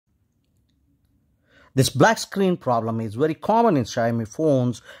This black screen problem is very common in Xiaomi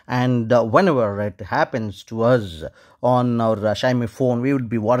phones, and whenever it happens to us on our Xiaomi phone, we would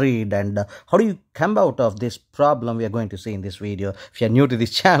be worried. And how do you come out of this problem? We are going to see in this video. If you are new to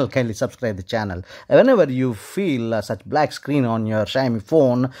this channel, kindly subscribe the channel. Whenever you feel such black screen on your Xiaomi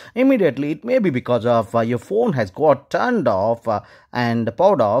phone, immediately it may be because of your phone has got turned off and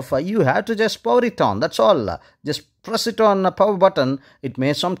powered off. You have to just power it on. That's all. Just press it on a power button. It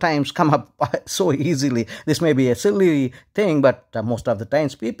may sometimes come up so easily. This may be a silly thing, but most of the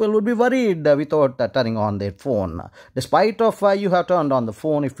times people would be worried without turning on their phone. Despite of you have turned on the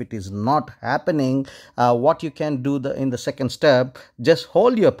phone, if it is not happening, what you can do in the second step, just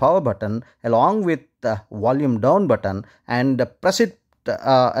hold your power button along with the volume down button and press it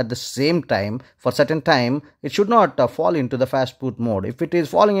at the same time for certain time. It should not fall into the fast boot mode. If it is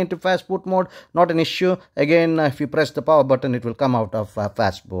falling into fast boot mode, not an issue. Again, if you press the power button, it will come out of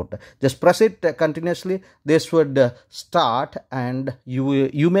fast boot. Just press it continuously. This would start and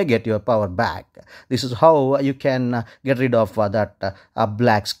you may get your power back. This is how you can get rid of that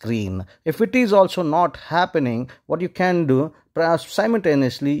black screen. If it is also not happening, what you can do,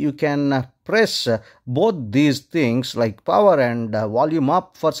 simultaneously you can press both these things like power and volume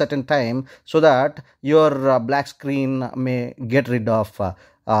up for certain time, so that your black screen may get rid of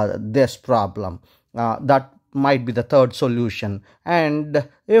this problem. That might be the third solution. And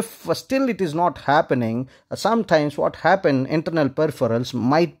if still it is not happening, sometimes what happen, internal peripherals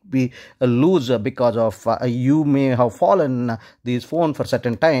might be loose because of you may have fallen this phone for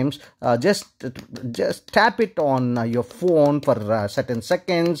certain times. Just tap it on your phone for certain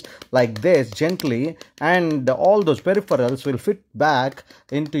seconds like this gently, and all those peripherals will fit back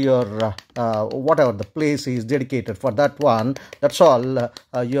into your whatever the place is dedicated for that one. That's all.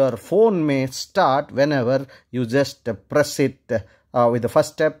 Your phone may start whenever you just press it with the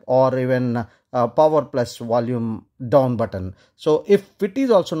first step, or even power plus volume down button. So if it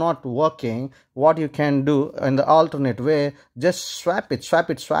is also not working, what you can do in the alternate way, just swap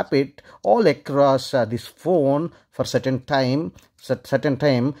it all across this phone for certain time.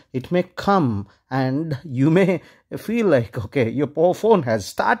 It may come and you may feel like, okay, your phone has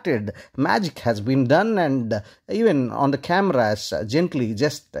started, magic has been done. And even on the cameras, gently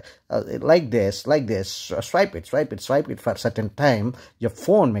just like this, swipe it for a certain time, your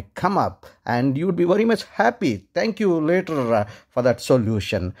phone may come up and you would be very much happy. Thank you later for that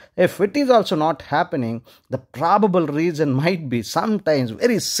solution. If it is also not happening, the probable reason might be sometimes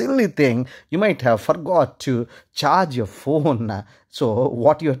very silly thing. You might have forgot to charge your phone. So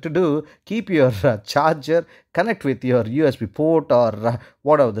what you have to do, keep your charger, connect with your USB port, or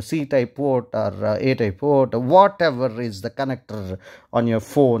whatever the C-type port or A-type port, whatever is the connector on your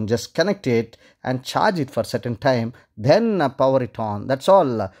phone. Just connect it and charge it for a certain time, then power it on. That's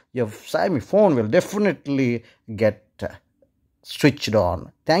all. Your Xiaomi phone will definitely get switched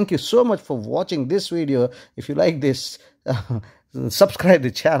on. Thank you so much for watching this video. If you like this, subscribe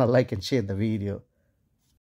the channel, like and share the video.